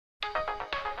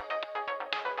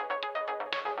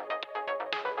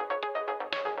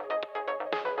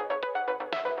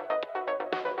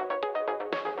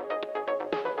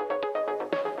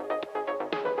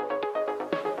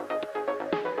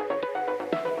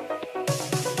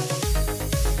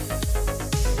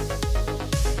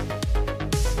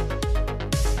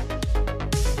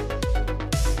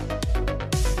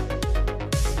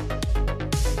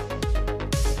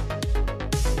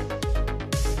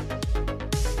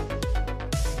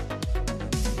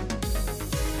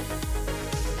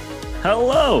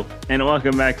Hello, and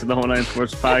welcome back to the Whole Nine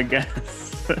Sports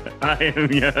Podcast. I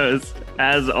am your host,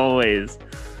 as always,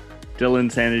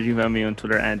 Dylan Sanders. You can find me on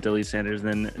Twitter at Dilly Sanders.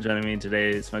 Then joining me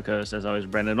today is my co-host, as always,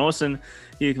 Brandon Olson.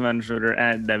 You can find me on Twitter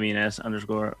at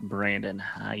WNS_Brandon.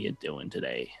 How you doing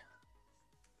today?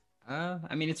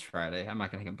 It's Friday. I'm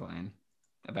not gonna complain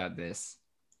about this.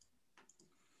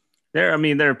 There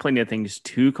are plenty of things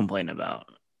to complain about.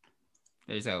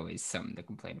 There's always something to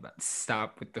complain about.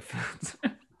 Stop with the filters.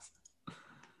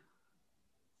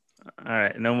 All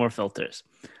right, no more filters.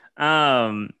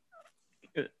 I'm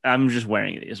just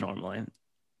wearing these normally.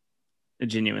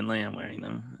 Genuinely, I'm wearing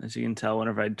them. As you can tell,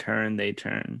 whenever I turn, they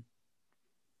turn.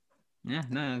 Yeah,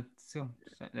 no, so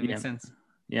that makes sense.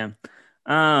 Yeah.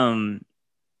 But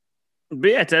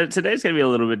yeah, today's gonna be a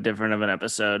little bit different of an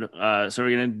episode. So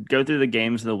we're gonna go through the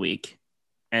games of the week,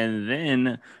 and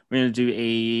then we're gonna do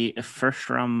a first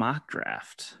round mock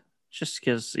draft, just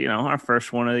because our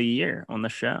first one of the year on the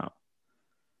show,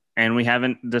 and we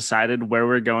haven't decided where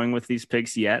we're going with these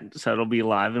picks yet. So it'll be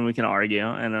live, and we can argue,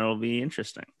 and it'll be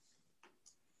interesting.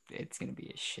 It's gonna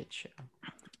be a shit show.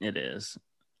 It is.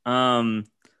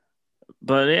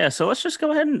 But yeah, so let's just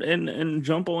go ahead and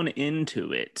jump on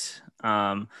into it.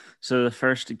 So the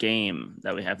first game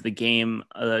that we have,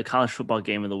 the college football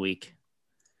game of the week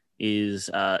is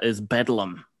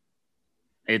Bedlam.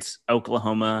 It's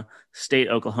Oklahoma State,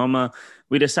 Oklahoma.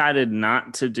 We decided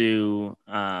not to do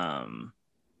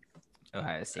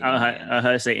Ohio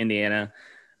State, Indiana,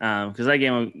 because that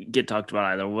game will get talked about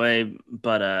either way.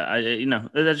 But I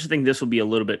just think this will be a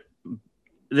little bit.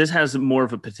 This has more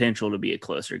of a potential to be a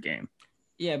closer game.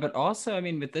 Yeah, but also,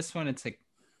 with this one,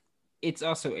 it's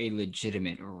also a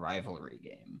legitimate rivalry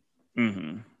game.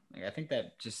 Mm-hmm. I think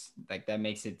that just that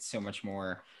makes it so much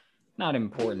more not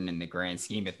important in the grand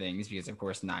scheme of things, because of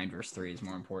course 9 versus 3 is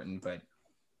more important, but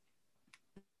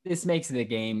this makes the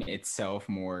game itself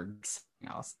more,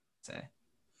 I'll say.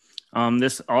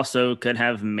 This also could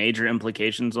have major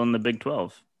implications on the Big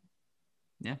 12.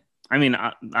 Yeah.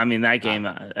 That game.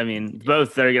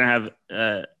 Both are going to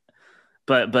have.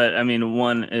 But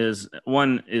one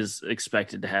is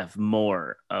expected to have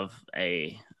more of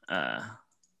an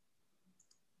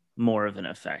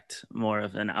effect, more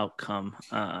of an outcome.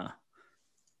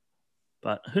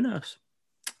 But who knows?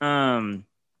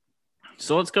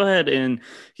 So let's go ahead and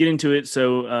get into it.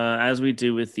 So as we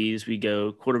do with these, we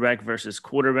go quarterback versus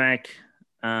quarterback.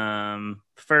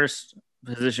 First,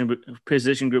 position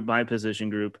group by position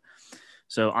group.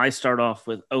 So I start off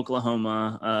with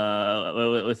Oklahoma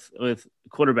with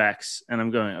quarterbacks, and I'm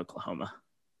going Oklahoma.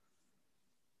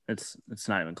 It's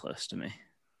not even close to me.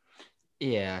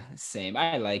 Yeah, same.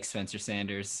 I like Spencer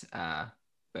Sanders,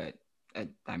 but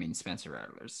Spencer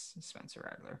Rattler.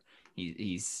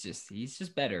 He's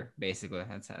just better, basically.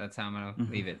 That's how I'm gonna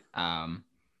leave it.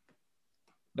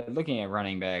 But looking at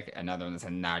running back, another one that's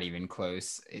not even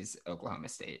close is Oklahoma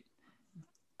State.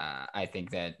 I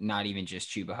think that not even just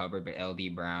Chuba Hubbard, but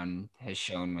LD Brown has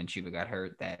shown when Chuba got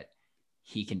hurt that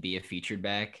he can be a featured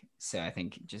back. So I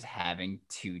think just having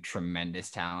 2 tremendous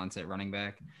talents at running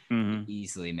back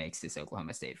easily makes this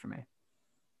Oklahoma State for me.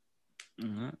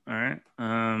 All right.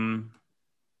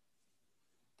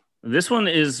 This one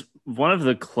is one of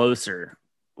the closer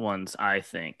ones, I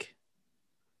think.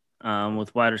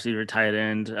 With wide receiver, tight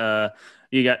end.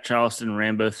 You got Charleston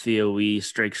Rambo, Theo Wee,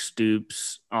 Strake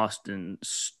Stoops, Austin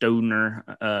Stoner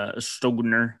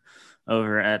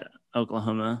over at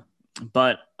Oklahoma.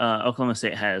 But Oklahoma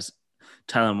State has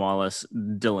Tylen Wallace,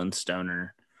 Dylan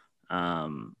Stoner.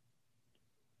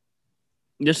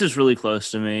 This is really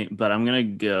close to me, but I'm going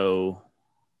to go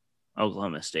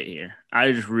Oklahoma State here.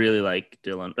 I just really like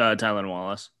Tylen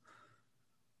Wallace.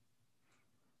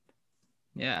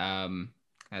 Yeah,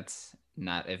 that's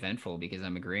not eventful because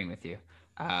I'm agreeing with you.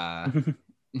 Yeah,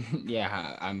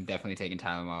 I'm definitely taking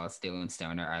Tylen Wallace, Dylan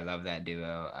Stoner. I love that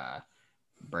duo.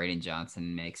 Braden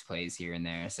Johnson makes plays here and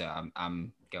there, so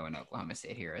I'm going Oklahoma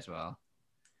State here as well.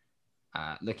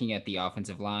 Looking at the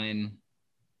offensive line,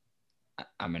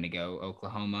 I'm going to go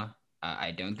Oklahoma. I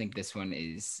don't think this one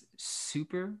is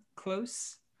super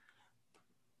close.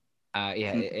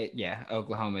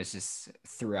 Oklahoma is just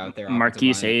throughout their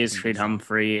Marquise Hayes, Creed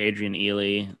Humphrey, Adrian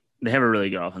Ely. They have a really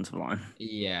good offensive line.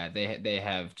 Yeah, they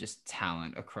have just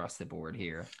talent across the board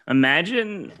here.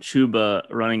 Imagine Chuba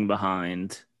running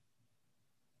behind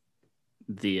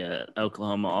the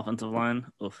Oklahoma offensive line.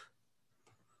 Oof,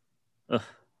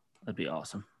 that'd be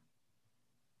awesome.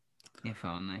 If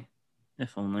only.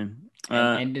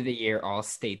 End of the year, all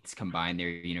states combine their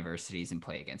universities and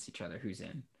play against each other. Who's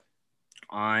in?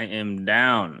 I am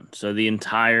down. So the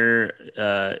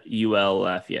entire UL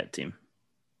Lafayette team.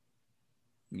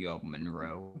 UL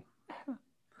Monroe.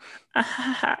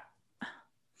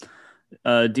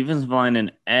 Defensive line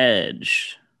and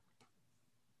edge.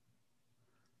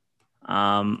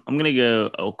 I'm gonna go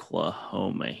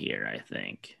Oklahoma here. I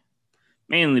think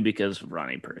mainly because of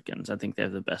Ronnie Perkins. I think they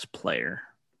have the best player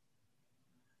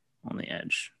on the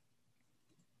edge.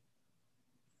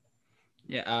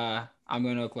 Yeah, I'm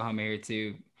going to Oklahoma here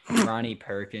too. Ronnie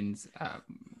Perkins.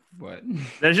 What?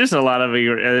 There's just a lot of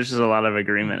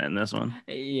agreement in this one.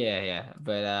 Yeah.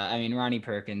 But I mean, Ronnie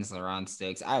Perkins, LaRon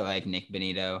Stokes. I like Nick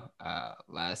Benito.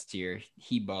 Last year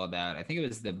he balled out. I think it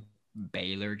was the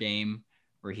Baylor game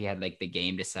where he had like the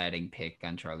game deciding pick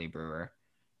on Charlie Brewer.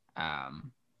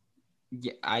 Um,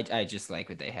 yeah, I just like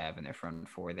what they have in their front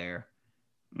four there.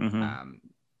 Mm-hmm. Um,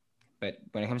 but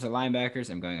when it comes to linebackers,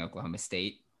 I'm going Oklahoma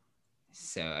State.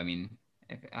 So I mean,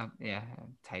 yeah, I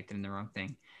typed in the wrong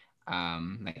thing,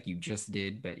 like you just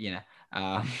did. But yeah,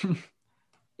 I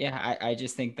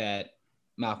just think that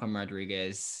Malcolm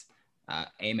Rodriguez,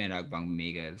 Amen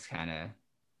Ogbongbemiga is kind of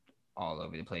all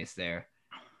over the place there.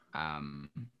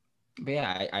 But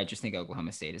yeah, I just think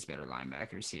Oklahoma State is better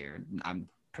linebackers here. I'm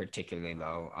particularly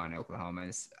low on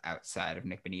Oklahoma's outside of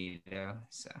Nick Benito.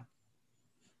 So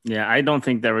Yeah, I don't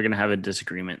think that we're gonna have a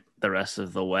disagreement the rest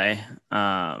of the way.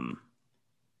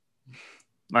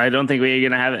 I don't think we're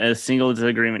gonna have a single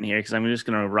disagreement here because I'm just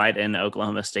gonna write in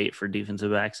Oklahoma State for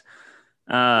defensive backs.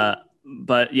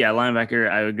 But yeah, linebacker,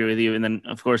 I agree with you. And then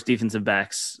of course, defensive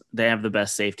backs, they have the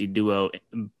best safety duo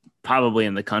probably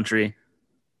in the country.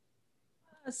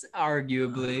 that's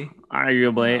arguably,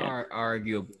 Arguably.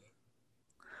 arguably.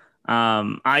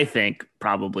 I think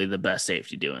probably the best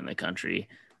safety duo in the country.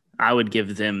 I would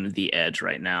give them the edge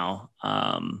right now.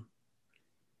 And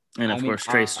I of mean, course,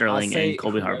 Trey I'll Sterling and say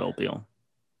Colby whoever. Harville.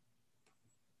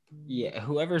 Yeah,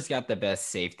 whoever's got the best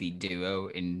safety duo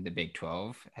in the Big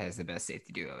 12 has the best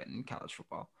safety duo in college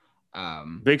football.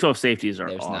 Big 12 safeties are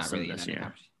There's not awesome really this any year.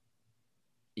 competition.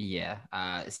 Yeah,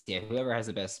 yeah, whoever has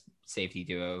the best safety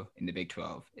duo in the Big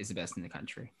 12 is the best in the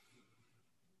country.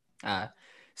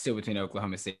 Still between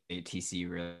Oklahoma State and TCU,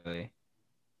 really.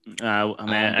 Man, are But you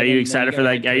then you excited got for to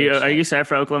that? head towards Are you excited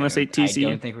for Oklahoma State I TCU?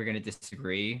 don't think we're going to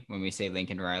disagree when we say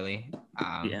Lincoln Riley.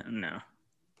 Yeah, no.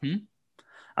 Hmm?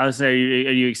 I was saying,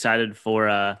 are you excited for?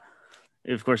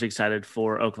 Of course, excited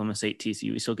for Oklahoma State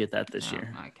TCU. We still get that this Oh,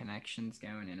 year. my connection's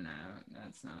going in and out.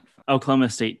 That's not fun. Oklahoma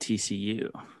State TCU.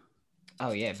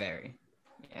 Oh yeah, very.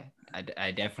 Yeah,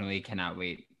 I definitely cannot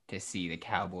wait to see the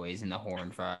Cowboys and the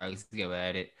Horned Frogs go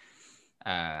at it.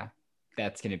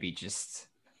 That's gonna be just.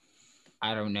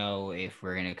 I don't know if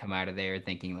we're gonna come out of there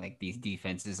thinking like these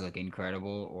defenses look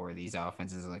incredible or these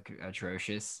offenses look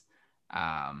atrocious,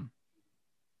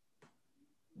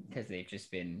 because they've just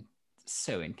been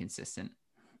so inconsistent.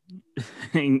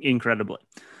 Incredibly.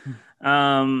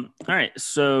 All right.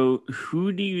 So,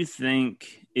 who do you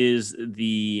think is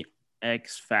the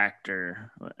X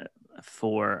factor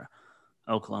for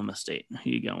Oklahoma State? Who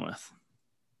are you going with?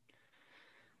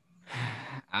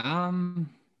 Can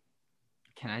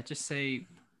I just say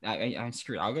I'm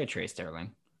screwed? I'll go Trey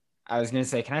Sterling. I was gonna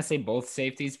say, can I say both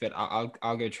safeties? But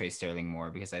I'll go Trey Sterling more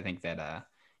because I think that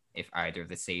if either of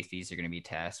the safeties are gonna be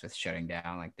tasked with shutting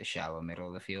down like the shallow middle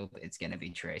of the field, it's gonna be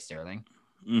Trey Sterling.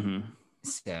 Mm-hmm.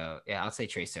 So yeah, I'll say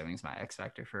Trey Sterling's my X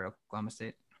factor for Oklahoma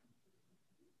State.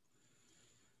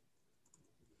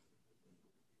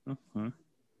 Mm-hmm.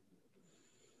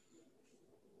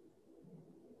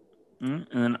 And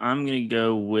then I'm gonna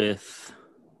go with.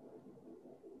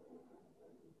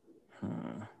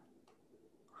 I'm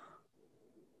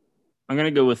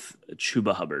gonna go with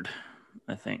Chuba Hubbard.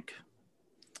 I think.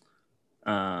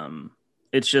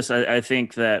 It's just I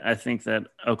think that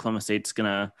Oklahoma State's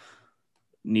gonna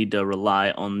need to rely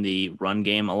on the run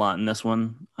game a lot in this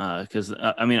one because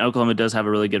I mean Oklahoma does have a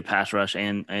really good pass rush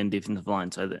and defensive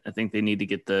line, so I think they need to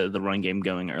get the run game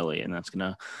going early, and that's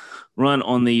gonna run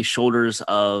on the shoulders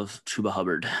of Chuba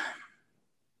Hubbard.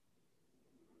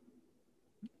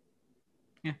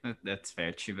 Yeah, that's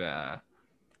fair. Chuba,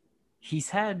 he's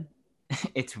had.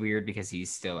 It's weird because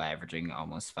he's still averaging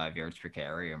almost 5 yards per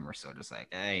carry, and we're still just like,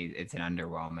 hey, it's an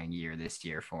underwhelming year this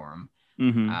year for him.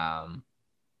 Mm-hmm.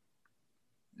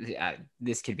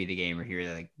 This could be the game where he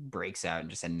really like breaks out and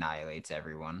just annihilates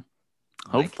everyone,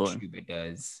 like Hopefully. Chuba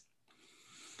does.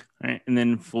 All right, and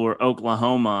then for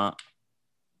Oklahoma,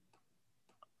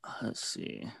 let's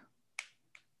see.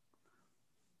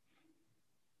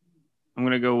 I'm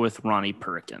gonna go with Ronnie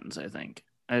Perkins. I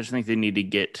just think they need to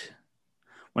get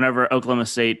whenever Oklahoma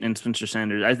State and Spencer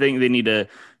Sanders. I think they need to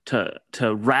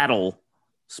rattle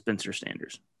Spencer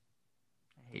Sanders.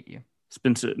 I hate you.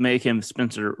 Make him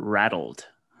Spencer rattled.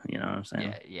 You know what I'm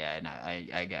saying? Yeah. No,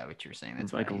 I get what you're saying. That's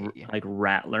It's like why I hate you. like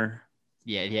Rattler.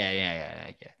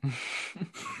 Yeah.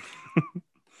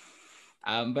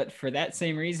 But for that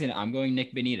same reason, I'm going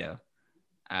Nick Benito.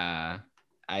 Uh,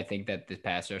 I think that the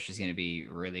pass rush is going to be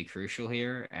really crucial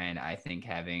here, and I think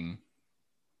having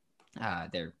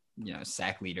their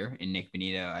sack leader in Nick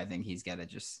Benito, I think he's got to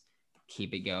just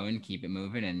keep it going, keep it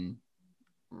moving, and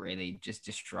really just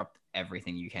disrupt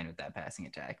everything you can with that passing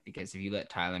attack. Because if you let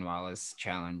Tylan Wallace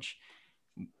challenge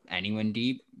anyone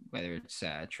deep, whether it's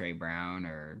Trey Brown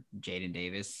or Jaden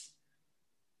Davis,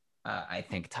 I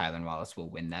think Tylan Wallace will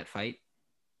win that fight.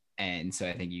 And so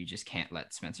I think you just can't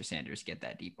let Spencer Sanders get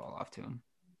that deep ball off to him.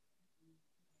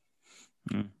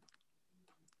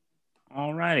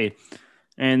 All righty.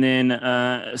 And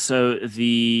then, so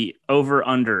the over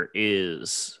under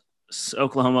is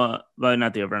Oklahoma, but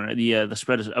not the over under. The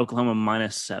spread is Oklahoma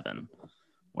 -7.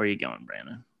 Where are you going,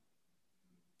 Brandon?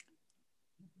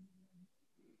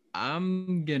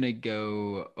 I'm gonna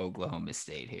go Oklahoma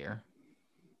State here.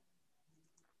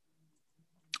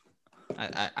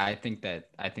 I think that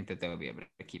they'll be able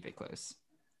to keep it close.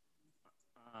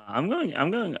 I'm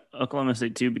going Oklahoma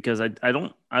State too because I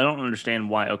don't understand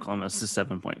why Oklahoma is a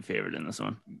 7-point favorite in this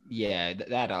one. Yeah,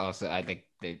 that also I think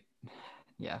they,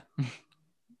 yeah,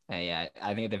 yeah.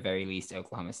 I think at the very least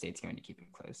Oklahoma State's going to keep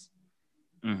it close.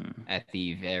 Mm-hmm. At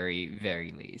the very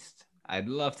very least, I'd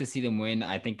love to see them win.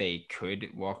 I think they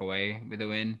could walk away with a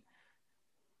win.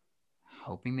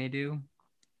 Hoping they do.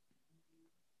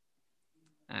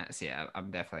 So yeah,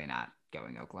 I'm definitely not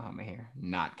going Oklahoma here.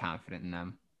 Not confident in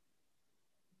them.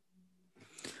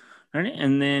 All right,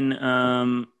 and then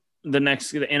the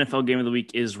NFL game of the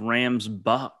week is Rams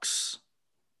Bucks.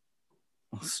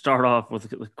 We'll start off with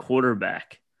the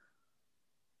quarterback.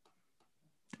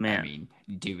 Man, I mean,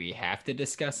 do we have to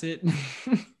discuss it?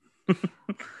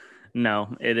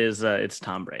 No, it is. It's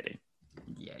Tom Brady.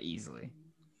 Yeah, easily.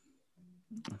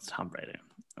 It's Tom Brady.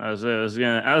 I was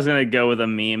gonna go with a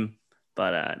meme,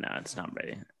 but no, it's Tom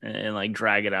Brady, and like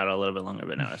drag it out a little bit longer.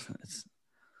 But no, it's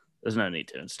there's no need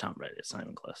to. It's Tom Brady. It's not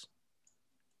even close.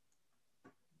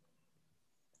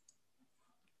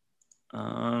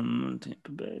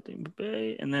 Tampa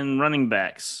Bay, and then running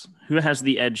backs. Who has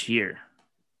the edge here?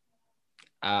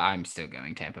 I'm still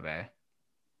going Tampa Bay.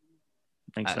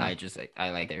 Think so.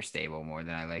 I like their stable more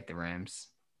than I like the Rams.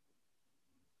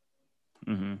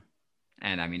 Mm-hmm.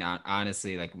 And I mean,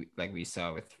 honestly, like we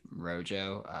saw with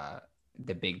Rojo,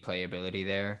 the big playability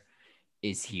there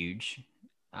is huge.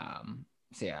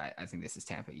 So yeah, I think this is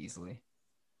Tampa easily.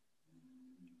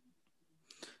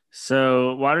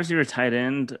 So wide receiver, tight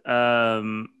end.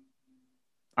 I'm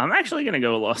actually gonna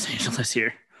go with Los Angeles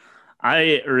here.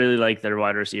 I really like their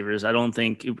wide receivers. I don't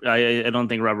think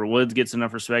Robert Woods gets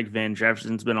enough respect. Van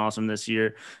Jefferson's been awesome this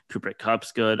year. Cooper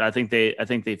Kupp's good. I think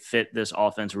they fit this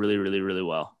offense really, really, really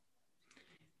well.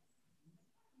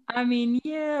 I mean,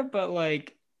 yeah, but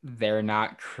like they're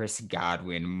not Chris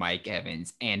Godwin, Mike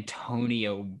Evans,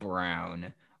 Antonio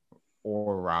Brown,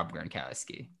 or Rob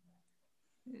Gronkowski.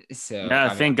 So Yeah, I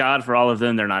mean, thank God for all of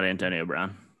them. They're not Antonio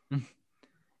Brown.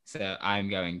 so I'm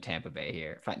going Tampa Bay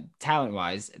here. Talent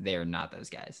wise, they're not those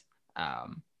guys.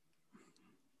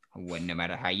 When no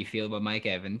matter how you feel about Mike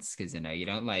Evans, because I know you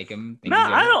don't like him. No,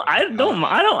 I don't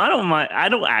mind. I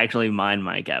don't actually mind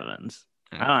Mike Evans.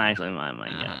 Okay. I don't actually mind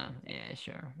Mike Evans. Yeah,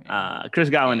 sure. Yeah. Chris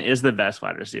Godwin is the best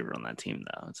wide receiver on that team,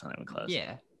 though. It's not even close.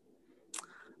 Yeah.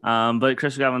 But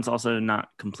Chris Godwin's also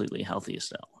not completely healthy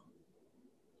still.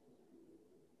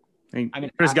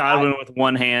 Chris Godwin with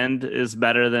one hand is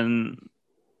better than.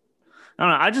 I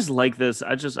don't know. I just like this.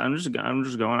 I'm just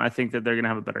going. I think that they're gonna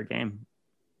have a better game.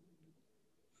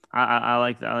 I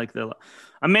like that. I like the.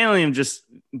 I'm mainly just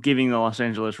giving the Los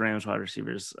Angeles Rams wide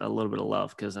receivers a little bit of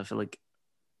love because I feel like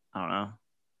I don't know.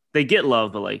 They get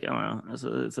love, but like I don't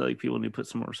know. It's like people need to put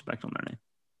some more respect on their name.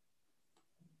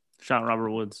 Shout out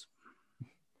Robert Woods.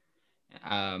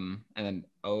 And then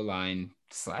O-line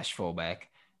 / fullback.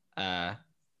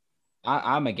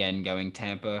 I'm again going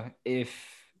Tampa. If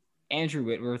Andrew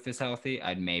Whitworth is healthy,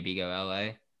 I'd maybe go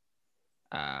LA.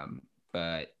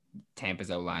 But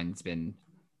Tampa's O-line's been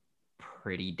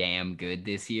pretty damn good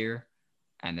this year,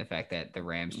 and the fact that the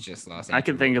Rams just lost. I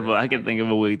could think of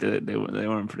a week that they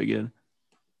weren't pretty good.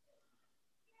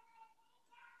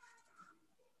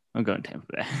 I'm going Tampa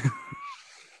Bay.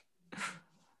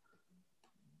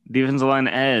 Defensive line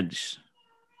edge.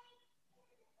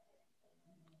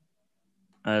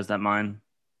 Is that mine?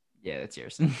 Yeah, that's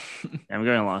yours. I'm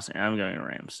going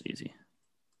Rams. Easy.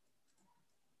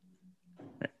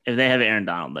 If they have Aaron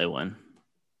Donald, they win.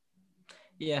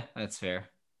 Yeah, that's fair.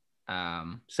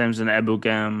 Samson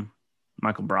Ebukam,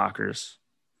 Michael Brockers,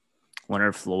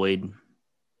 Leonard Floyd,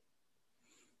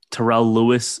 Terrell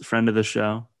Lewis, friend of the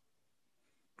show.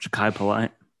 Ja'Kai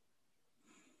Polite.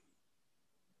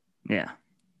 Yeah.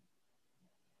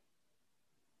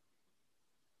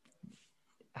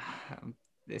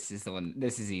 This is the one.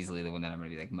 This is easily the one that I'm gonna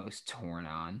be like most torn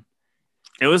on.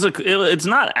 It's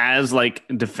not as like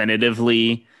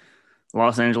definitively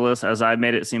Los Angeles as I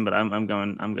made it seem, but I'm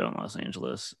going Los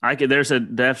Angeles. There's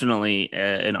definitely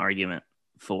an argument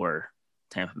for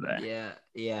Tampa Bay.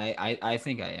 Yeah. I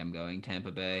think I am going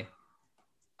Tampa Bay.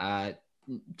 Uh,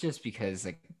 just because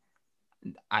like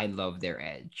I love their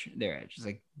edge. Their edge is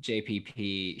like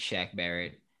JPP, Shaq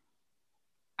Barrett.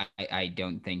 I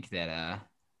don't think that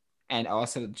and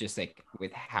also just like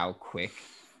with how quick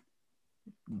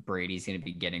Brady's gonna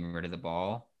be getting rid of the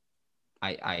ball,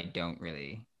 I don't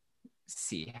really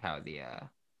see how the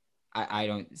I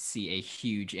don't see a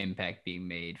huge impact being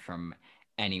made from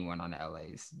anyone on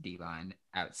LA's D line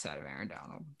outside of Aaron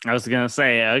Donald. I was gonna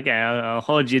say, okay, I'll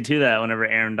hold you to that. Whenever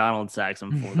Aaron Donald sacks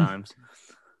him 4 times.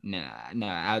 No,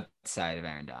 outside of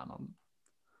Aaron Donald.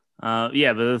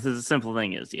 Yeah, but the simple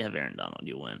thing is, you have Aaron Donald,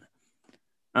 you win.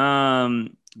 Yeah,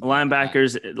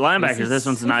 Linebackers. This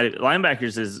one's not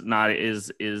linebackers.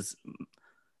 Is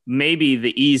maybe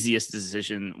the easiest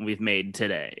decision we've made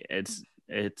today. It's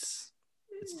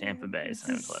Tampa Bay. It's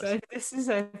not even close.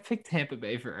 I picked Tampa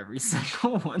Bay for every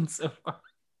single one so far.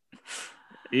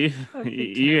 You, I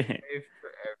picked you, Tampa Bay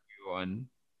for everyone.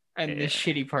 And the yeah.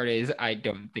 shitty part is I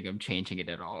don't think I'm changing it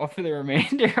at all for the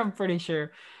remainder. I'm pretty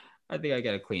sure. I think I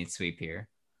got a clean sweep here.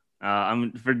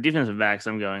 I'm for defensive backs.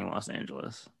 I'm going Los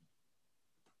Angeles.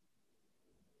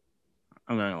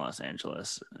 I'm going Los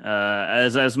Angeles.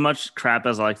 As much crap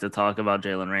as I like to talk about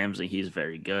Jalen Ramsey, he's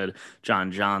very good.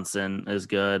 John Johnson is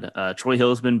good. Troy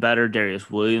Hill's been better. Darius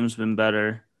Williams been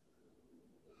better.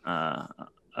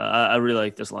 I really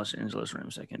like this Los Angeles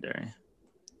Rams secondary,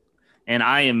 and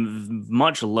I am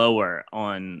much lower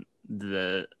on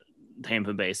the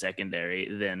Tampa Bay secondary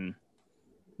than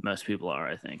most people are.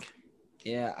 I think.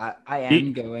 Yeah, I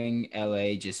am going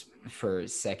LA just for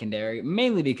secondary,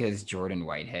 mainly because Jordan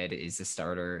Whitehead is the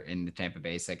starter in the Tampa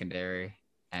Bay secondary.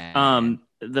 And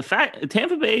The fact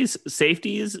Tampa Bay's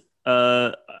safeties,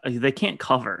 they can't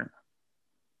cover.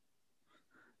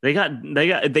 They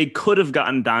could have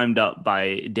gotten dimed up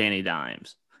by Danny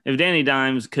Dimes. If Danny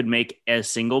Dimes could make a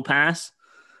single pass,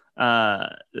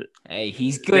 hey,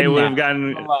 he's good they would now. have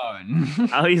gotten Alone.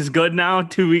 Oh, he's good now.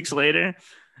 2 weeks later,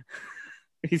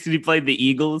 he played the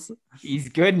Eagles. He's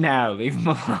good now. Leave him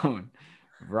alone.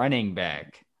 Running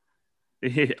back.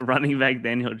 Running back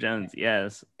Daniel Jones.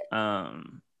 Yes.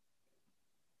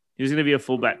 Who's going to be a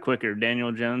fullback quicker,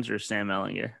 Daniel Jones or Sam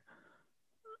Ellinger?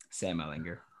 Sam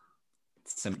Ellinger.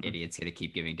 Some idiot's going to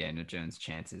keep giving Daniel Jones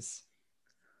chances.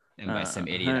 And by some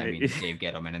idiot, I mean Dave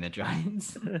Gettleman and the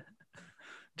Giants.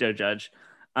 Joe Judge.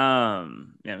 Yeah,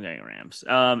 I'm going Rams.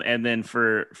 And then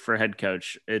for head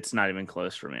coach, it's not even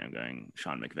close for me. I'm going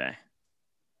Sean McVay.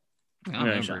 Oh,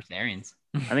 no, Bruce Arians.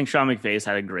 I think Sean McVay's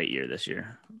had a great year this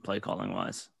year, play calling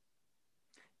wise.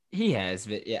 He has,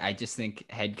 but yeah, I just think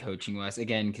head coaching wise,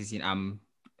 again, because I'm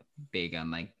big on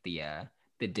like the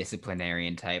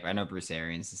disciplinarian type. I know Bruce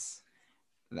Arians is.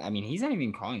 I mean, he's not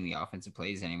even calling the offensive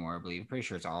plays anymore. I believe. Pretty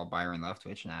sure it's all Byron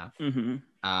Leftwich now.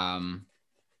 Mm-hmm.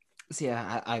 So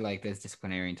yeah, I like those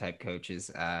disciplinarian type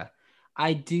coaches.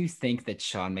 I do think that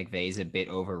Sean McVay is a bit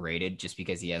overrated just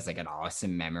because he has like an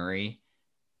awesome memory,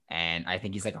 and I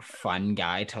think he's like a fun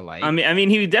guy to like. I mean,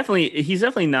 he's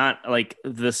definitely not like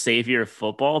the savior of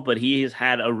football, but he's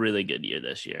had a really good year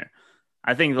this year.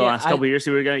 I think the last couple of years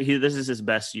this is his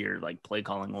best year, like play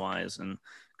calling wise and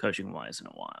coaching wise in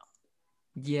a while.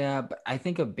 Yeah, but I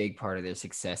think a big part of their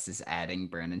success is adding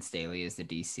Brandon Staley as the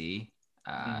DC.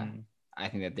 I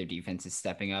think that their defense is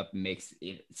stepping up, makes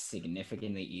it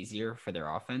significantly easier for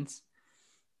their offense.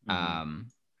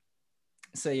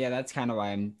 So yeah, that's kind of why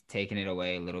I'm taking it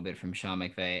away a little bit from Sean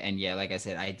McVay. And yeah, like I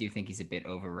said, I do think he's a bit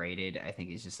overrated. I think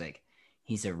he's just like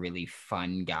he's a really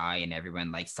fun guy and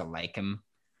everyone likes to like him.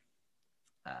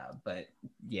 But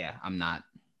yeah, I'm not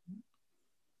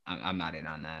in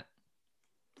on that.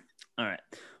 All right.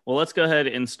 Well, let's go ahead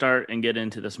and start and get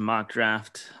into this mock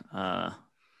draft.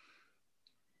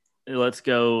 Let's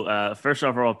go first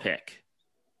overall pick,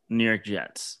 New York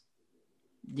Jets.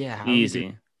 Yeah, easy. We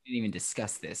didn't even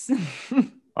discuss this.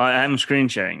 I'm screen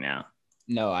sharing now.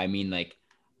 No, I mean like,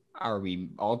 are we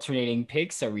alternating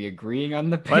picks? Are we agreeing on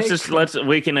the pick?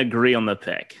 We can agree on the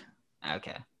pick.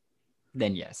 Okay,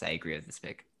 then yes, I agree with this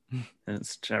pick.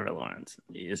 It's Trevor Lawrence,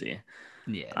 easy.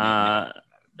 Yeah.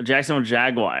 Jacksonville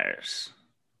Jaguars.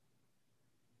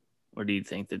 Where do you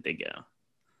think that they go?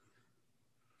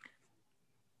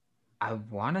 I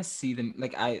want to see them.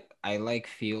 Like I like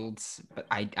Fields, but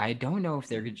I don't know if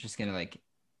they're just gonna like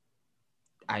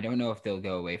I don't know if they'll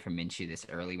go away from Minshew this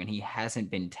early when he hasn't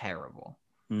been terrible.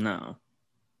 No.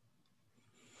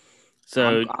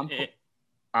 I'm So I'm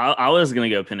I was gonna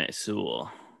go Penei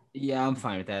Sewell. yeah, I'm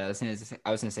fine with that. I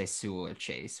was gonna say Sewell or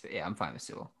Chase, but yeah, I'm fine with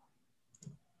Sewell.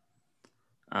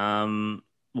 Um,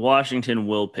 Washington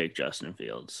will pick Justin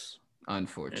Fields.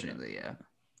 Unfortunately, yeah.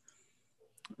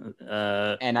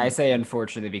 Uh, And I say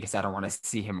unfortunately because I don't want to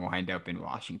see him wind up in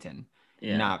Washington,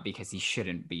 yeah. not because he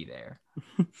shouldn't be there.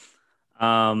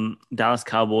 Dallas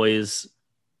Cowboys.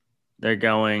 They're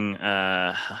going.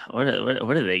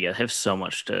 What do they get? They have so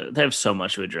much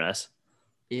to address.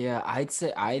 Yeah,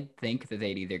 I'd think that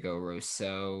they'd either go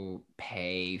Rousseau,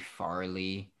 Pay,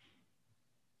 Farley.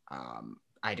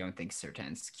 I don't think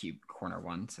Sertan's cube corner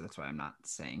one, so that's why I'm not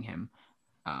saying him.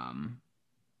 Um,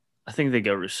 I think they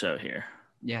go Rousseau here.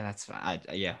 yeah, that's fine.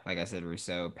 Yeah, like I said,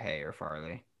 Rousseau, Pay, or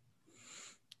Farley.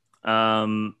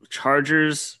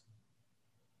 Chargers.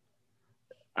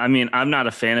 I mean, I'm not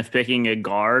a fan of picking a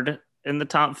guard in the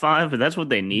top five, but that's what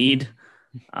they need.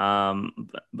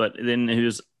 But then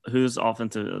who's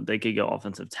offensive? They could go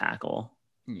offensive tackle.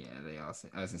 Yeah,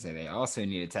 I was gonna say they also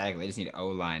need a tackle. They just need O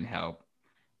line help.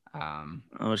 Um,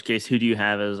 In which case, who do you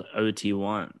have as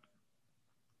OT1?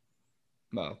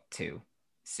 well, two,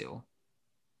 Sewell.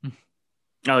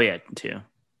 Oh yeah, two.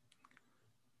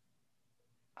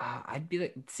 I'd be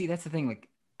like, see, that's the thing. Like,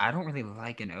 I don't really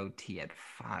like an OT at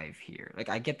 5 here. Like,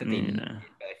 I get that they You need know, it,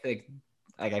 but I feel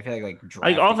like like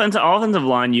drafting. offensive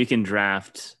line, you can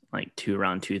draft like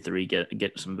round 2, 3,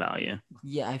 get some value.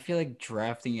 Yeah, I feel like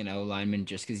drafting an O lineman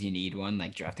just because you need one,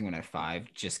 like drafting one at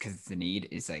 5 just because it's a need,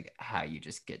 is like how you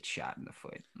just get shot in the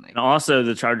foot. Like, And also,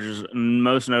 the Chargers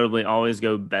most notably always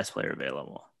go best player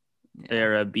available. yeah,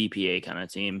 They're a BPA kind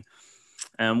of team.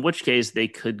 In which case, they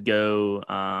could go.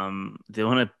 They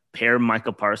want to pair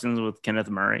Michael Parsons with Kenneth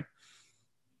Murray.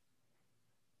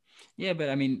 yeah, but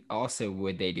I mean, also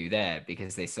would they do that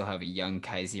because they still have a young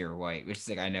Kaiser White, which is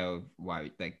like I know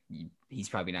why, like he's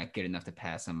probably not good enough to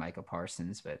pass on Michael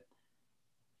Parsons, but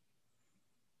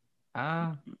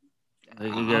uh I'm They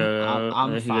could go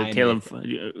fine with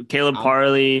Caleb I'm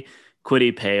Parley,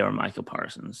 Quiddy Pay, or Michael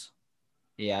Parsons.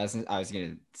 yeah, I was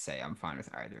gonna say I'm fine with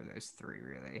either of those three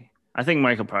really. I think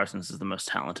Michael Parsons is the most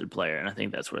talented player, and I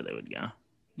think that's where they would go.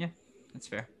 Yeah, that's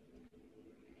fair.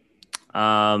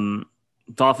 Um,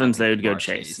 I Dolphins, think they would go Jamar Chase.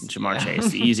 Chase, Jamar yeah.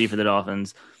 Chase, easy for the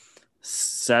Dolphins.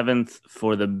 Seventh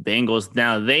for the Bengals.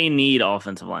 Now they need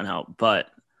offensive line help, but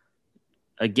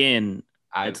again,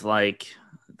 I it's like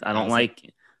I I don't was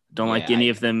like, like yeah, any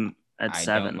of them at I don't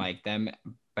 7. like them,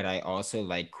 but I also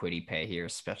like Quiddy Pay here,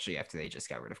 especially after they just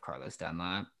got rid of Carlos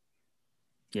Dunlap.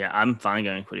 Yeah, I'm fine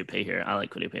going Quiddy Pay here. I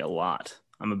like Quiddy Pay a lot.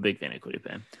 I'm a big fan of Quiddy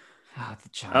Pay. Ah, the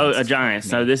Oh, a Giants, fuck Giants.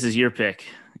 So me. this is your pick.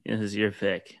 This is your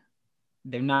pick.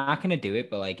 They're not gonna do it,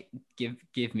 but like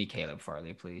give me Caleb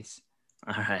Farley, please.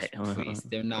 All right. Please.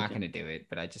 They're not Okay. gonna do it,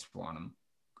 but I just want them.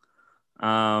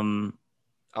 Um,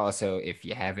 Also, if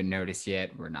you haven't noticed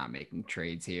yet, we're not making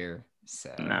trades here.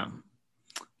 So no.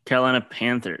 Carolina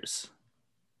Panthers.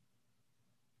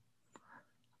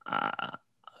 Uh,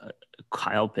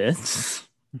 Kyle Pitts.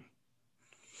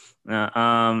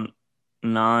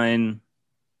 9.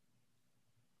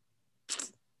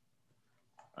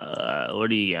 Where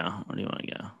do you go? Where do you want to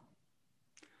go?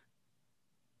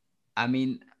 I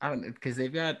mean, I don't know because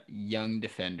they've got young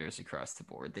defenders across the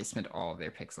board. They spent all of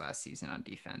their picks last season on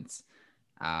defense.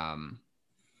 Um,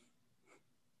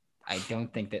 I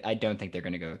don't think they're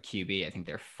gonna go QB. I think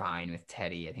they're fine with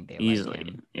Teddy. I think they like Easily.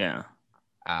 him. Yeah.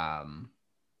 Um,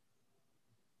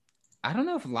 I don't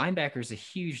know if linebacker's a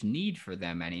huge need for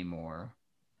them anymore.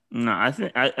 No, I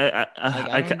think Like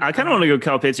I don't I I kind of want don't to go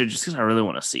Kyle Pitts here just because I really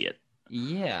want to see it.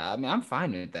 Yeah, I mean I'm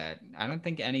fine with that. I don't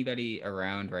think anybody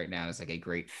around right now is like a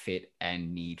great fit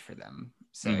and need for them.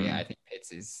 So yeah, Hmm. I think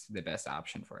Pitts is the best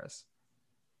option for us.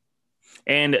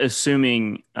 And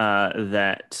assuming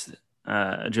that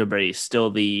Joe Brady is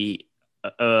still the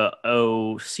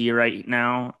OC right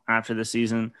now after the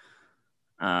season,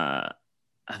 uh,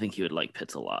 I think he would like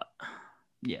Pitts a lot.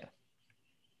 Yeah.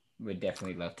 Would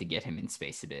definitely love to get him in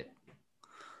space a bit.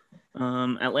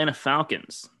 Atlanta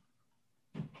Falcons.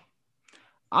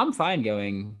 I'm fine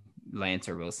going Lance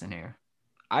or Wilson here.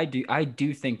 I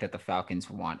do think that the Falcons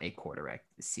want a quarterback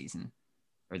this season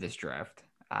or this draft.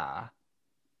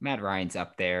 Matt Ryan's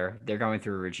up there. They're going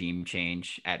through a regime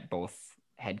change at both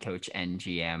head coach and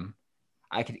GM.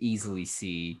 I could easily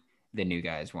see the new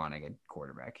guys wanting a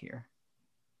quarterback here.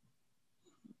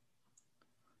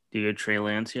 Do you go Trey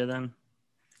Lance here then?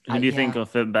 Who do you think Yeah, will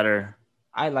fit better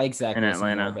I like Zach in Wilson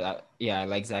more, Atlanta? but I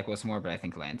like Zach Wilson more, but I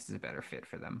think Lance is a better fit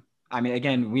for them. I mean,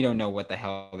 again, we don't know what the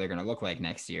hell they're going to look like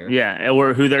next year. Yeah,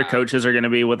 or who their Uh, coaches are going to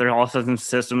be, what their offensive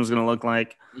system is going to look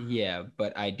like. yeah,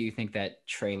 but I do think that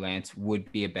Trey Lance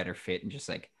would be a better fit and just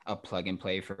like a plug and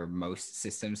play for most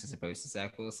systems as opposed to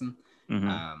Zach Wilson. Mm-hmm.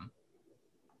 Um,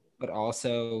 but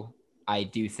also, I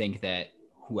do think that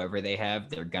whoever they have,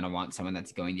 they're going to want someone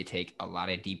that's going to take a lot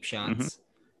of deep Mm-hmm. shots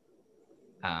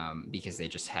because they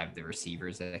just have the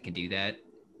receivers that can do that.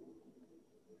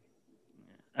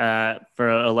 For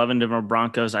 11 Denver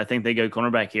Broncos, I think they go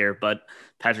cornerback here, but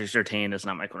Patrick Surtain is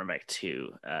not my cornerback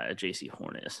too. J.C.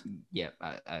 Horn is. Yep,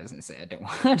 I was gonna say I don't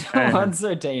want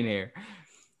Certain here.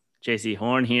 J.C.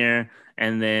 Horn here,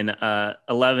 and then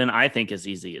 11 I think is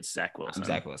easy. It's Zach I'm Wilson.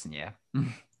 Zach Wilson. Yeah.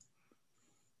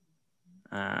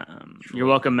 You're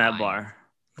welcome, Matt Lions.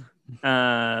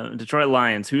 Barr. Detroit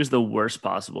Lions. Who's the worst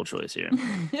possible choice here?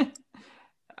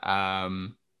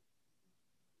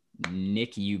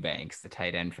 Nick Eubanks, the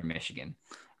tight end from Michigan.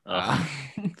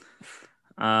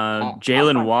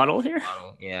 Jalen Waddle here.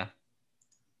 Waddle, yeah.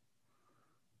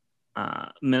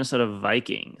 Minnesota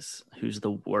Vikings. Who's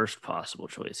the worst possible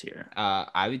choice here?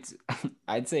 I'd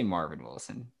say Marvin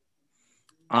Wilson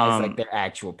as like their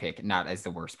actual pick, not as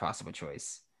the worst possible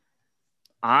choice.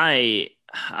 I'm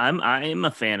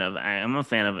a fan of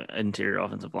interior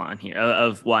offensive line here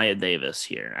of Wyatt Davis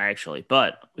here actually,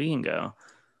 but we can go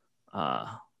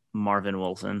Marvin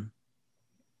Wilson.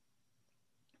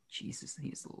 Jesus,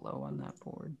 he's low on that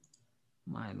board.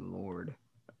 My lord.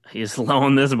 He's low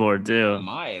on this board too.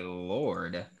 My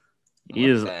lord.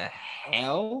 What the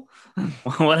hell?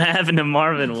 What happened to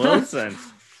Marvin Wilson?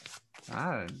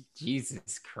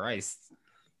 Jesus Christ.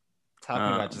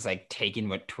 Talking about just like taking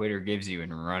what Twitter gives you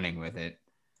and running with it.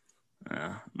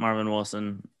 Marvin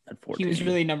Wilson at 14. He was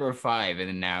really number 5, and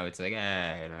then now it's like,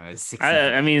 it's 16.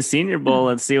 I mean, Senior Bowl.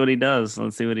 Let's see what he does. It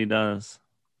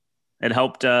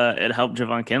helped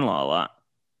Javon Kinlaw a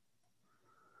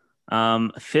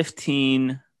lot.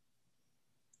 15.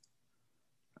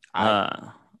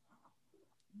 What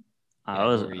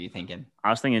were you thinking?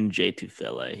 I was thinking J2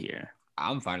 Philly here.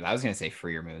 I'm fine. I was gonna say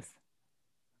Freiermuth.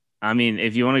 I mean,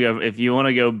 if you want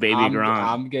to go baby Gronk,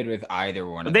 I'm good with either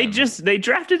one of them. They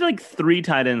drafted like 3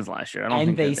 tight ends last year. I don't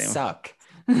think they suck.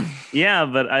 Yeah,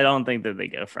 but I don't think that they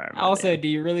go for. Also, do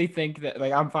you really think that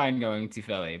I'm fine going to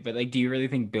Philly, but do you really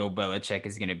think Bill Belichick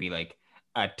is gonna be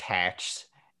attached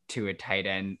to a tight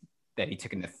end that he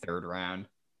took in the 3rd round?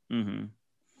 Mm-hmm.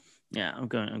 Yeah, I'm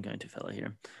going to Philly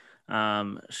here.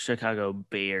 Chicago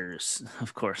Bears.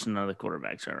 Of course, none of the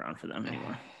quarterbacks are around for them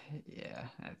anymore. Yeah,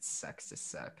 that sucks to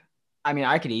suck. I mean,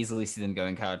 I could easily see them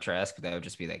going Kyle Trask, but that would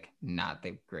just be not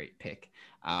the great pick.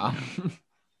 I'm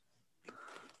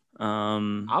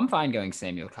fine going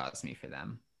Samuel Cosmi for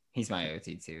them. He's my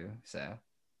OT too, so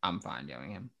I'm fine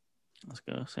going him. Let's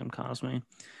go Sam Cosmi.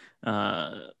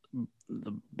 The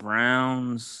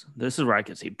Browns. This is where I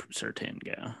could see Surtain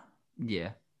go.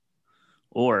 Yeah.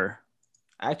 Or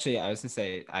actually, I was gonna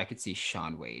say I could see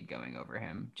Sean Wade going over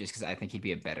him just because I think he'd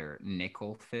be a better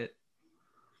nickel fit.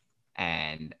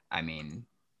 And I mean,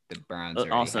 the Browns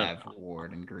already also have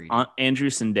Ward and Greedy. Andrew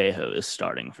Sendejo is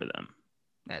starting for them.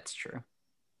 That's true.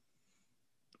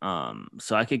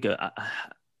 So I could go.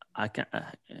 I can.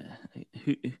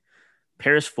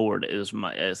 Paris Ford is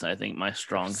I think my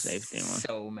strong safety one.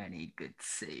 So many good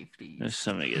safeties. There's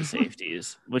so many good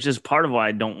safeties, which is part of why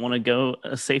I don't want to go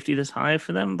a safety this high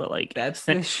for them. But that's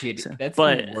the shit. That's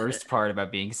the worst part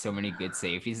about being so many good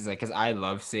safeties is because I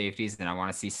love safeties and I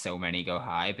want to see so many go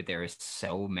high, but there are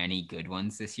so many good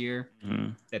ones this year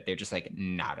that they're just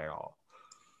not at all.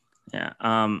 Yeah.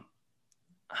 I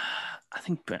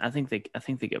think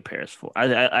they go Paris Ford.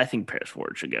 I think Paris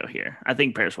Ford should go here. I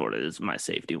think Paris Ford is my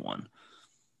safety one.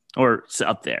 Or it's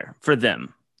up there for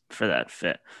them for that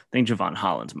fit. I think Javon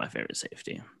Holland's my favorite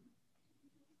safety.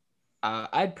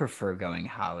 I'd prefer going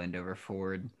Holland over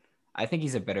Ford. I think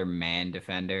he's a better man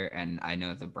defender, and I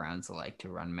know the Browns like to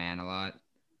run man a lot.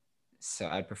 So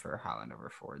I'd prefer Holland over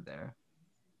Ford there.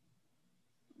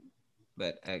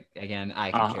 But again,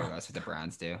 I can care less what the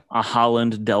Browns do. A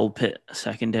Holland Delpit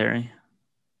secondary.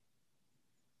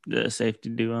 The safety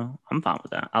duo. I'm fine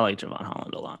with that. I like Javon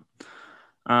Holland a lot.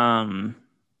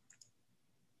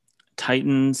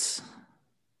 Titans.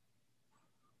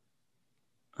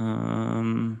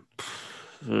 I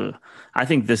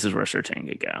think this is where Surtain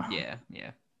could go. Yeah.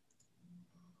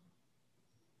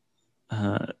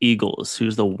 Eagles.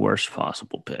 Who's the worst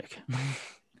possible pick?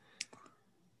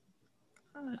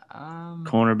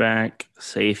 Cornerback,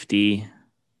 safety.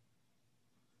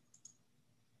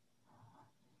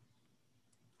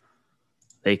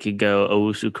 They could go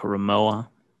Owusu Karamoa.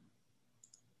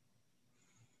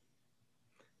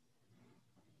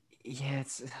 Yeah,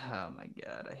 it's oh my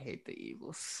god, I hate the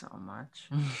Eagles so much.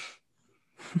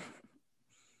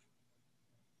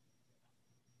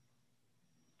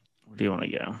 Where do you want to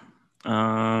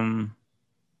go?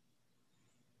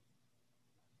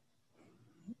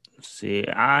 Let's see.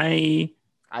 I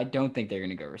don't think they're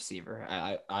gonna go receiver.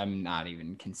 I'm not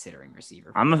even considering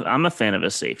receiver for I'm a them. I'm a fan of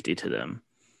a safety to them.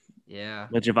 Yeah.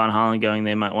 With Javon Holland going,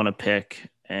 they might want to pick.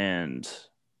 And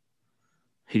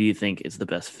who do you think is the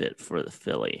best fit for the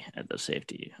Philly at the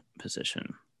safety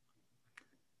position?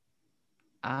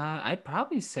 I'd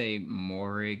probably say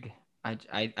Morig.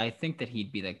 I think that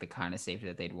he'd be like the kind of safety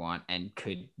that they'd want and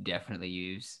could definitely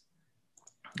use.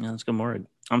 Yeah, let's go Morrig.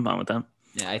 I'm fine with that.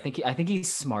 Yeah, I think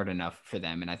he's smart enough for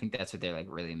them, and I think that's what they're like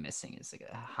really missing is like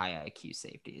a high IQ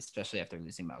safety, especially after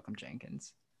losing Malcolm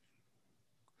Jenkins.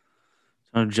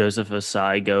 So Joseph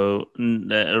Osai go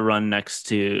run next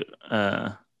to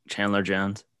Chandler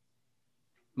Jones.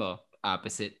 Well,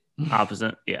 opposite.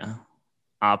 Opposite, yeah.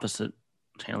 Opposite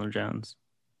Chandler Jones.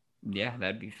 Yeah,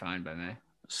 that'd be fine by me.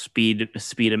 Speed,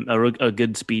 a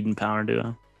good speed and power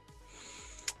duo.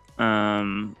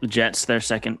 Jets, their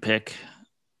second pick.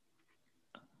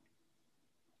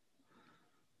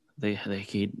 They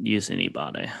could use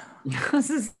anybody. This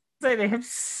is say they have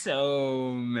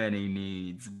so many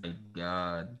needs. My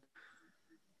God.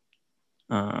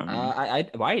 Um,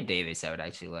 Wyatt Davis I would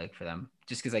actually like for them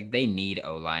just because like they need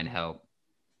O line help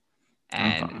I'm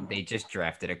and fine. they just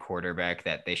drafted a quarterback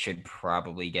that they should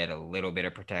probably get a little bit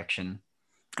of protection.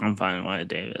 I'm fine with Wyatt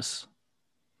Davis.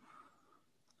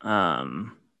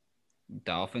 Um,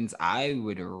 Dolphins, I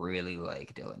would really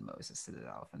like Dylan Moses to the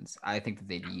Dolphins. I think that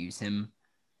they'd use him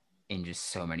in just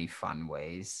so many fun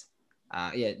ways.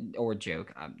 Yeah, or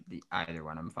joke. Either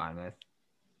one I'm fine with.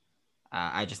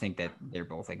 I just think that they're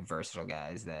both like versatile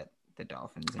guys that the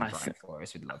Dolphins and I Brian th-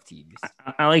 Flores would love to use.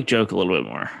 I like Joke a little bit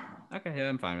more. Okay, yeah,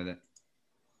 I'm fine with it.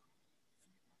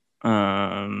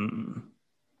 Um,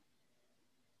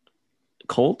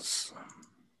 Colts.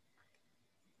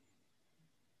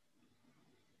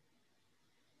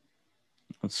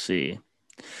 Let's see.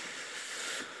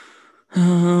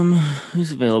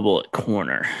 Who's available at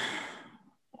corner?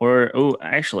 Or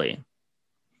actually,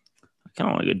 I kind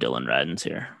of want to go Dylan Radins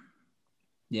here.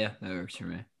 Yeah, that works for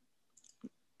me.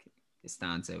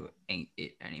 Costanzo ain't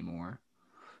it anymore.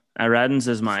 Radins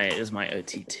is my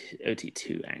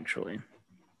OT2 actually.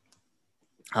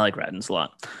 I like Radins a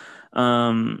lot.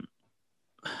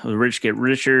 Rich get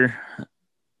richer.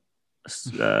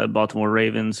 Baltimore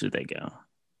Ravens. Who they go?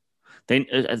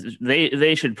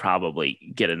 They should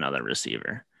probably get another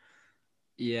receiver.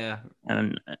 Yeah,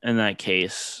 And in that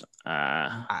case,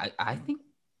 I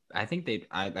think they'd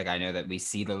I know that we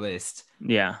see the list.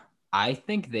 yeah, I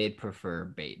think they'd prefer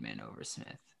Bateman over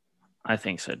Smith. I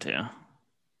think so too.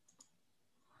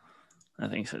 I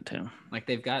think so too. Like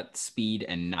they've got speed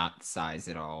and not size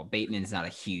at all. Bateman's not a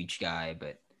huge guy,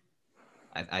 but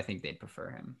I think they'd prefer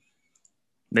him.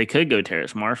 They could go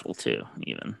Terrace Marshall too,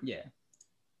 even. Yeah.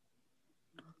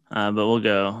 But we'll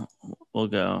go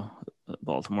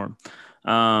Baltimore.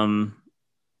 Um,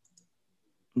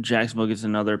 Jacksonville gets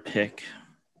another pick.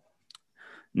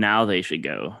 Now they should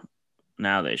go.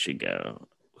 Now they should go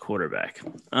quarterback.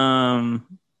 No.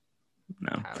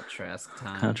 Kyle Trask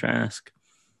time. Kyle Trask.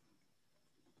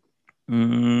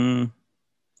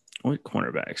 What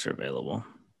cornerbacks are available?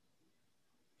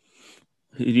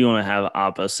 Who do you want to have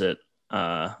opposite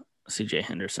CJ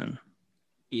Henderson?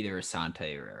 Either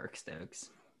Asante or Eric Stokes.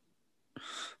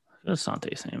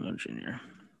 Asante Samuel Jr.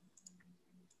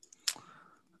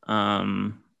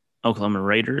 Oklahoma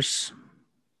Raiders.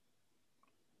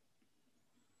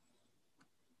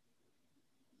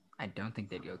 I don't think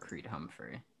they'd go Creed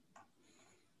Humphrey.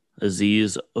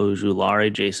 Aziz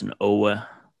Ojulari, Jason Owe.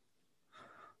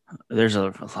 There's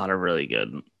a lot of really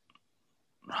good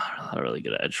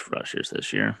edge rushers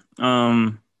this year.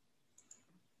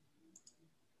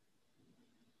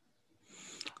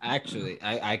 Actually,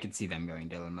 I could see them going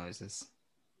Dylan Moses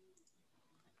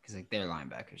because like their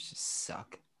linebackers just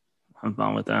suck. I'm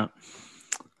fine with that.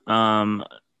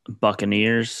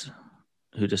 Buccaneers.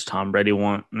 Who does Tom Brady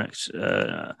want next?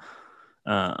 This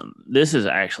is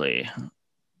actually,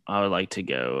 I would like to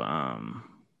go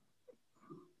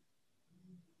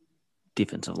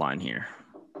defensive line here.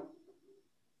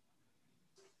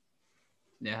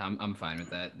 Yeah, I'm fine with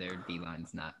that. Their D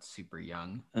line's not super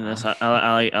young. And that's I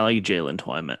like Jalen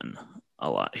Twyman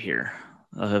a lot here.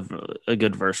 I have a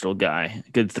good versatile guy,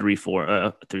 good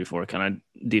 3-4 kind of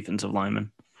defensive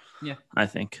lineman. Yeah, I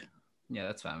think. yeah,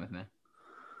 that's fine with me.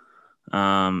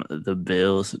 The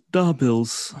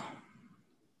Bills.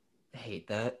 I hate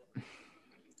that.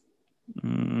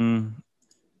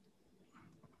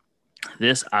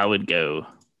 this, I would go.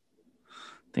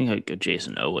 I think I'd go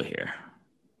Jason Owa here.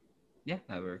 Yeah,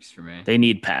 that works for me. They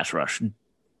need pass rush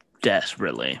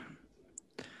desperately.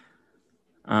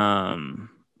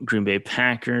 Green Bay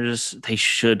Packers, they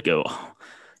should go.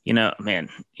 Man,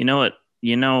 you know what?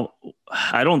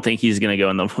 I don't think he's going to go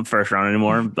in the first round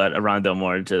anymore, but Rondale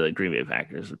Moore to the Green Bay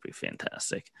Packers would be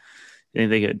fantastic. Should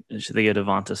they go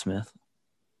Devonta Smith?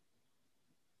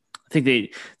 I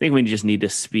think we just need to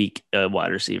speak a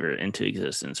wide receiver into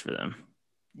existence for them.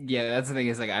 Yeah, that's the thing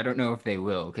is like I don't know if they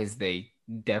will because they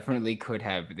definitely could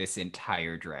have this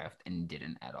entire draft and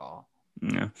didn't at all.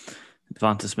 Yeah.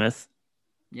 Devonta Smith.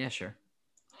 Yeah, sure.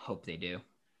 Hope they do.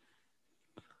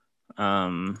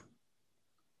 Kansas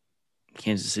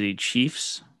City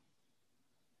Chiefs.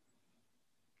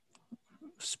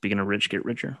 Speaking of rich, get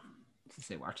richer. To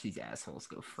say, watch these assholes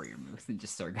go Freiermuth and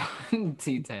just start going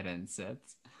 2 tight end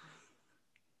sets.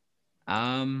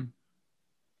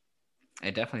 I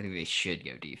definitely think they should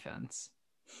go defense.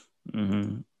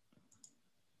 Mm-hmm.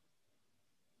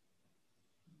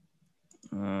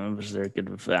 Was there a good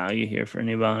value here for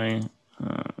anybody?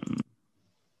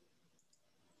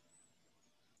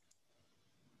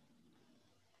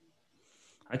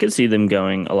 I could see them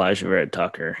going Elijah Barrett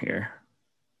Tucker here.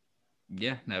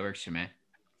 Yeah, that works for me.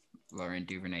 Laurent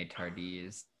Duvernay Tardy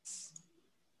is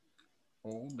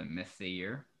old and missed the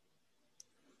year.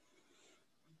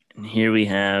 And here we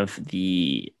have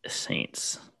the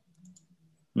Saints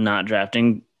not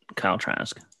drafting Kyle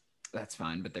Trask. That's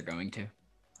fine, but they're going to.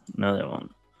 No, they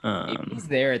won't. If he's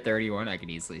there at 31, I could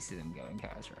easily see them going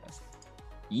Kyle Trask.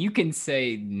 You can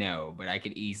say no, but I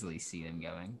could easily see them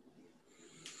going.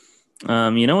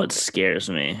 You know what scares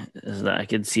me is that I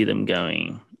could see them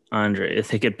going Andre. If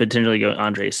they could potentially go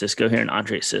Andre Cisco here, and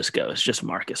Andre Cisco is just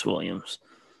Marcus Williams.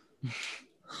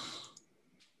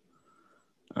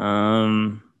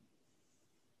 Let's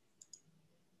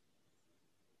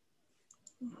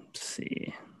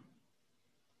see.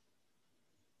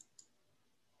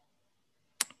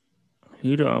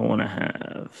 Who do I want to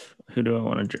have? Who do I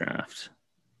want to draft?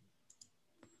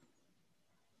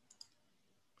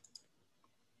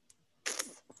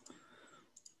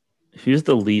 Who's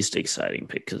the least exciting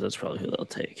pick? Because that's probably who they'll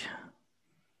take.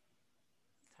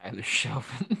 Tyler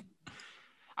Shelvin.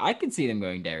 I could see them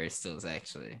going Darius Stills,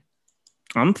 actually.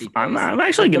 I'm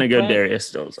actually going to go Darius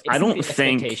Stills. I don't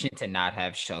think expectation to not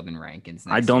have Sheldon Rankins.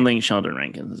 I don't think Sheldon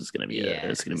Rankins is going to be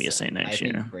a Saint next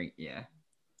year.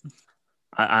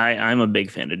 I'm a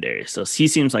big fan of Darius Stills. He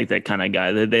seems like that kind of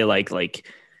guy that they like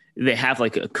they have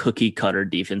like a cookie cutter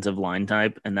defensive line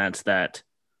type, and that's that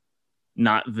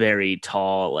not very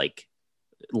tall, like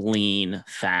lean,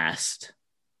 fast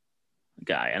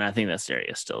guy. And I think that's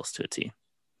Darius Stills to a T.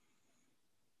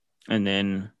 And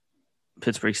then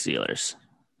Pittsburgh Steelers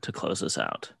to close us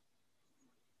out.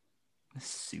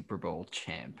 Super Bowl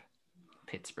champ,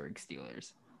 Pittsburgh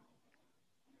Steelers.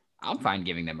 I'm fine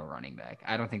giving them a running back.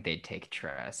 I don't think they'd take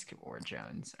Trask or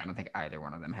Jones. I don't think either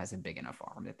one of them has a big enough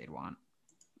arm that they'd want.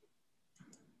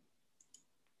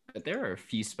 But there are a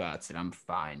few spots that I'm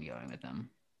fine going with them.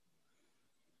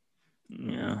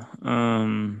 Yeah.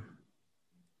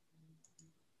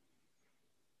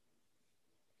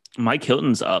 Mike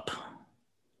Hilton's up.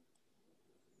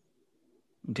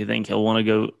 Do you think he'll want to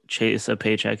go chase a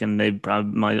paycheck and they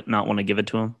probably might not want to give it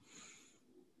to him?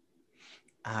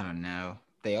 I don't know.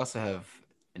 They also have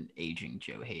an aging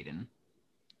Joe Hayden.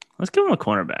 Let's give him a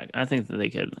cornerback. I think that they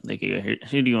could go here.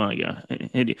 Who do you want to go?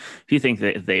 Who do you think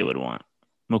that they would want?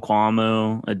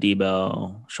 Mukwamu,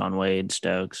 Adebo, Sean Wade,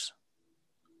 Stokes.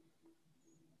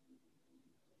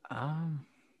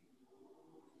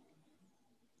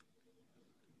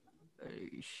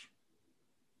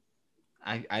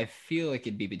 I feel like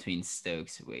it'd be between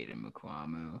Stokes, Wade, and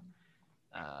Mukwamu.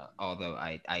 Although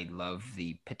I love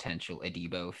the potential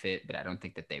Adebo fit, but I don't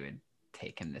think that they would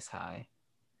take him this high.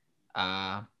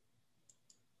 Yeah,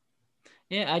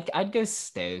 I'd go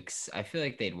Stokes. I feel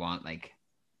like they'd want like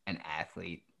an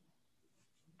athlete,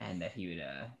 and that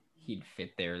he'd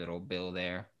fit their little bill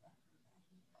there.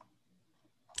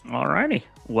 All righty.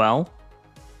 Well,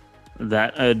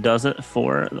 that does it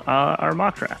for our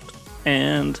mock draft,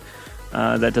 and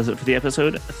that does it for the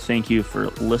episode. Thank you for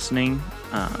listening,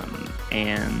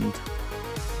 and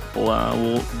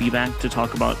we'll be back to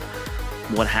talk about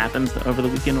what happens over the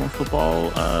weekend on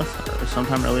football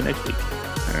sometime early next week.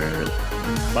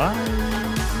 Bye.